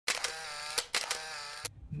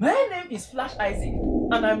My name is Flash Isaac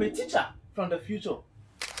and I'm a teacher from the future.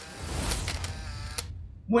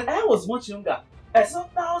 When I was much younger, I saw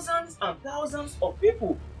thousands and thousands of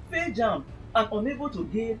people fail Jamb and unable to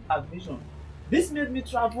gain admission. This made me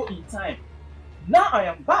travel in time. Now I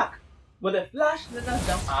am back with the Flashlearners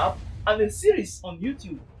Jamb app and a series on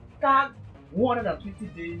YouTube tagged 120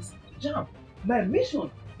 Days to Jamb. My mission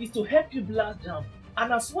is to help you blast Jamb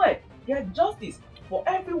and as well get justice for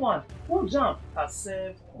everyone who Jamb has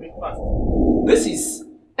served breakfast. This is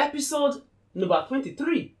episode number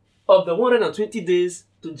 23 of the 120 Days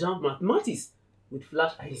to Jamb Mathematics with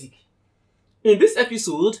Flash Isaac. In this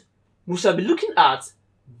episode, we shall be looking at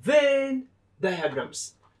Venn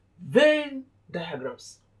diagrams. Venn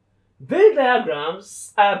diagrams. Venn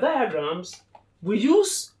diagrams are diagrams we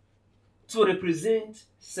use to represent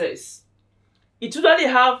sets. It usually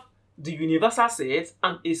have the universal set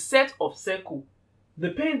and a set of circles,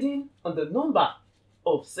 depending on the number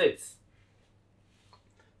of sets.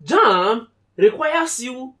 Jamb requires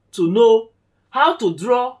you to know how to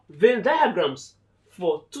draw Venn diagrams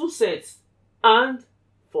for 2 sets and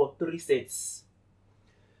for 3 sets.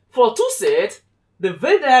 For 2 sets, the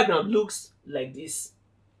Venn diagram looks like this.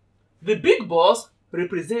 The big box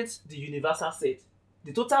represents the universal set,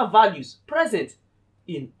 the total values present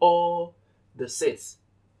in all the sets.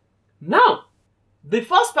 Now, the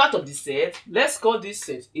first part of the set, let's call this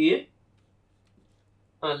set A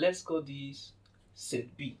and let's call this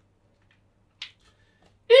set B.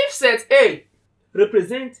 If set A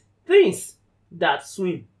represents things that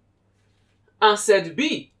swim and set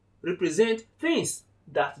B represents things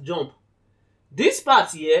that jump, this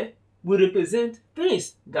part here will represent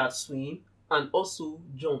things that swim and also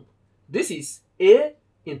jump. This is A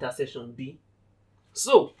intersection B.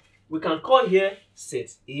 So we can call here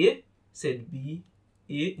set A, set B,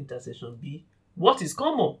 A intersection B. What is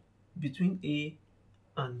common between A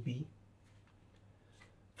and B?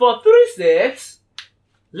 For 3 sets,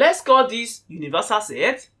 let's call this universal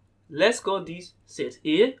set. Let's call this set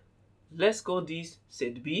A. Let's call this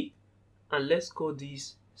set B. And let's call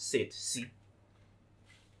this set C.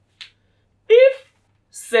 If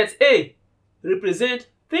set A represents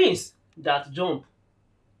things that jump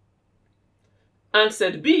and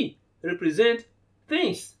set B represents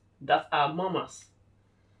things that are mammals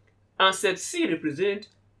and set C represents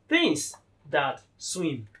things that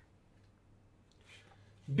swim,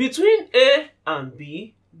 between A and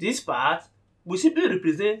B, this part will simply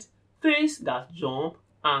represent things that jump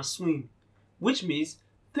and swim, which means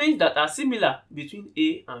things that are similar between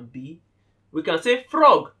A and B. We can say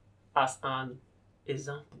frog as an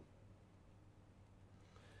example.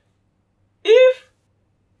 If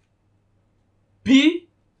B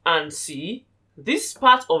and C, this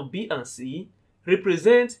part of B and C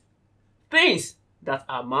represent things that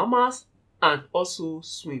are mammals and also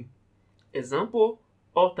swim. Example,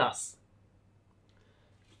 otters.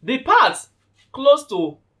 The part close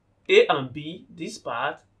to A and B, this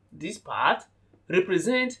part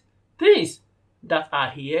represent things that are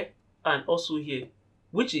here and also here,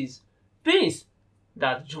 which is things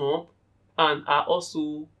that jump and are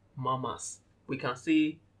also mammals. We can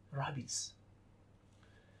say rabbits.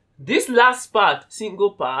 This last part,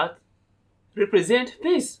 single part, represent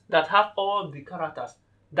things that have all the characters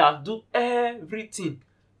that do everything.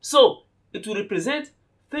 So it will represent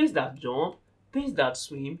things that jump, things that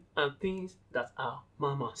swim, and things that are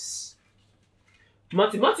mammals.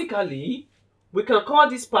 Mathematically, we can call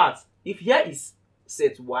this part, if here is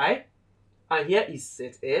set Y, and here is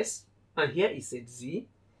set S, and here is set Z,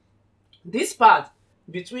 this part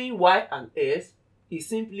between Y and S is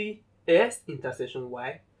simply S intersection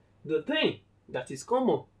Y, the thing that is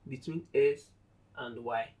common between S and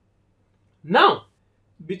Y. Now,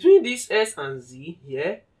 between this S and Z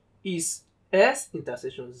here is S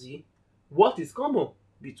intersection Z. What is common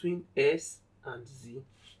between S and Z?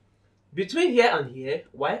 Between here and here,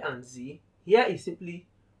 Y and Z, here is simply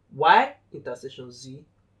Y intersection Z.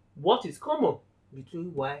 What is common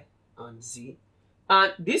between Y and Z?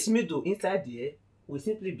 And this middle inside there will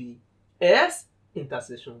simply be S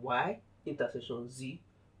intersection Y intersection Z.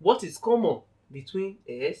 What is common between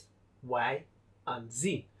S, Y, and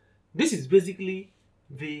Z? This is basically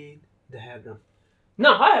Venn diagram.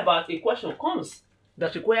 Now, how about a question comes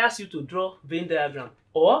that requires you to draw Venn diagram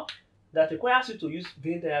or that requires you to use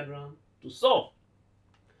Venn diagram to solve?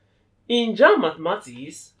 In Jamb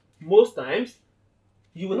mathematics, most times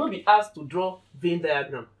you will not be asked to draw Venn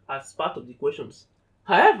diagram as part of the questions.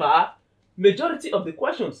 However, majority of the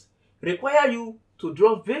questions require you to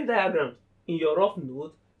draw Venn diagrams in your rough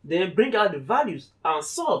note, then bring out the values and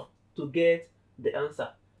solve to get the answer.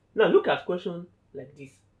 Now look at question like this.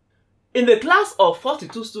 In the class of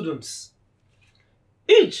 42 students,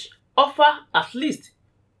 each offer at least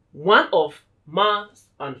one of maths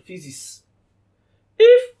and physics.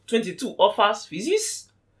 If 22 offers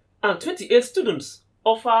physics and 28 students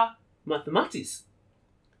offer mathematics,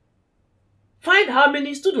 find how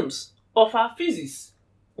many students offer physics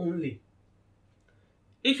only.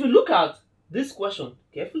 If you look at this question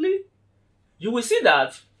carefully, you will see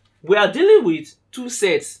that we are dealing with two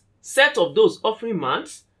sets. Set of those offering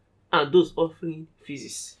maths and those offering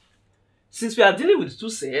physics. Since we are dealing with two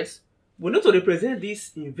sets, we need to represent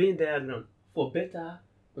this in Venn diagram for better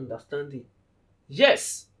understanding.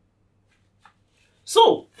 Yes.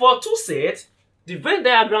 So, for two sets, the Venn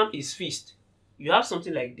diagram is fixed. You have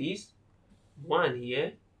something like this, one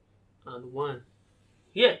here and one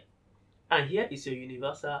here. And here is your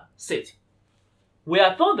universal set. We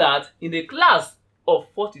are told that in a class of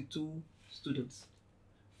 42 students,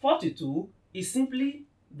 42 is simply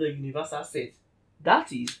the universal set.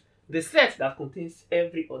 That is the set that contains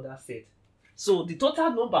every other set. So the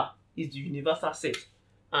total number is the universal set,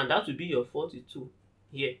 and that will be your 42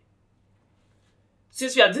 here.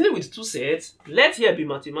 Since we are dealing with two sets, let here be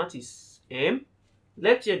mathematics M,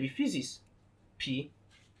 let here be physics P.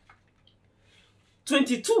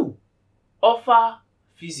 22 offer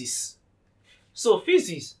physics. So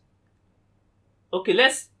physics, okay,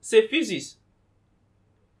 let's say physics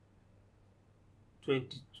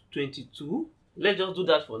 22. Let's just do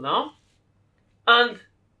that for now. And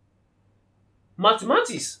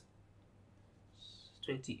mathematics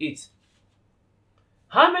 28.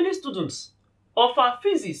 How many students offer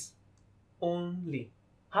physics only?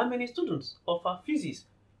 How many students offer physics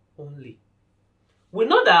only? We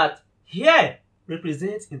know that here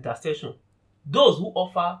represents intersection, those who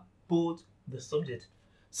offer both the subject.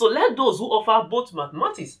 So let those who offer both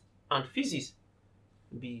mathematics and physics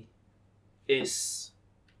be S.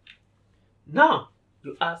 Now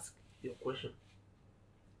you ask your question.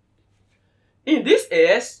 In this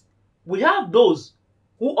S, we have those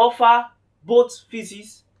who offer both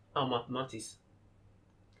physics and mathematics.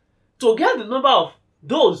 To get the number of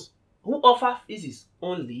those who offer physics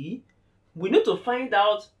only, we need to find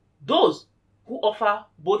out those who offer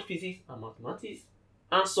both physics and mathematics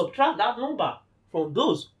and subtract that number from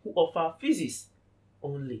those who offer physics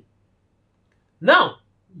only. Now,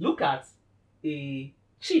 look at a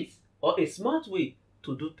cheat or a smart way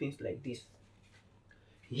to do things like this.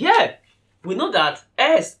 Here, we know that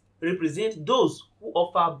S represents those who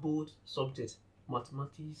offer both subjects,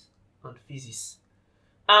 mathematics and physics.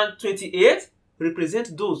 And 28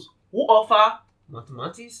 represents those who offer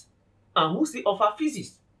mathematics and who still offer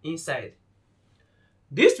physics inside.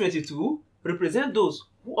 This 22 represent those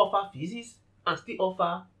who offer physics and still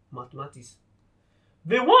offer mathematics.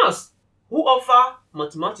 The ones who offer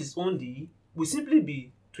mathematics only will simply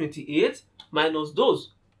be 28 minus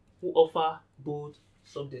those who offer both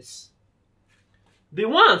subjects. The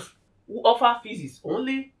ones who offer physics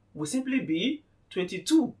only will simply be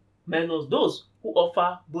 22 minus those who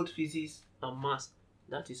offer both physics and maths.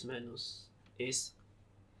 That is minus S.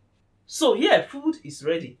 So here, food is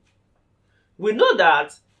ready. We know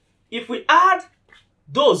that if we add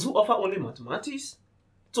those who offer only mathematics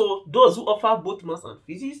to those who offer both maths and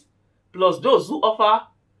physics, plus those who offer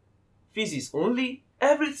physics only,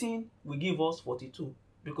 everything will give us 42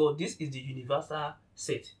 because this is the universal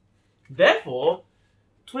set. Therefore,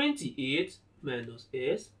 28 minus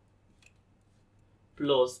S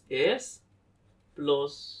plus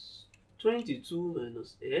 22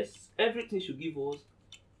 minus S, everything should give us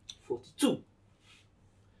 42.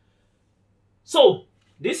 So,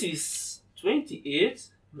 this is 28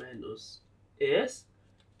 minus S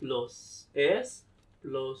plus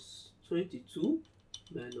 22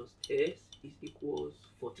 minus S is equals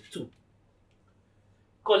 42.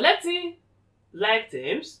 Collecting like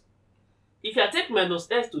terms, if I take minus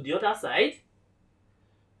S to the other side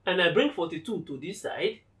and I bring 42 to this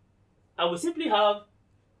side, I will simply have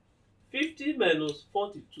 50 minus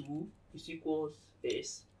 42 is equals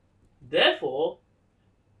S. Therefore,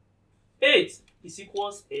 8 is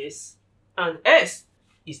equals S and S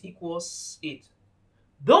is equals 8.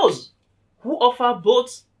 Those who offer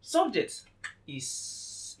both subjects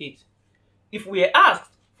is 8. If we are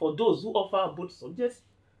asked for those who offer both subjects,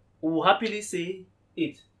 we will happily say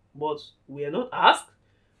 8. But we are not asked.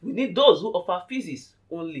 We need those who offer physics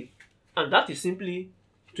only. And that is simply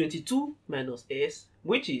 22 minus S,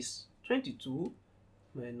 which is 22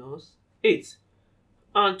 minus 8.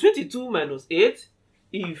 And 22 minus 8,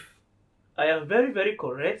 if I am very, very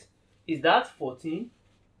correct, is that 14?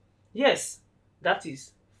 Yes, that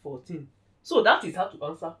is 14. So that is how to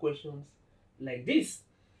answer questions like this.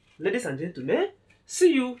 Ladies and gentlemen,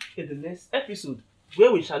 See you in the next episode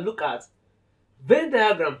where we shall look at Venn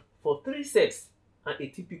diagram for 3 sets and a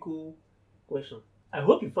typical question. I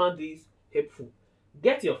hope you found this helpful.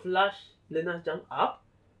 Get your Flash Learners Jamb app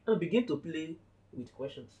and begin to play with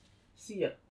questions. See ya.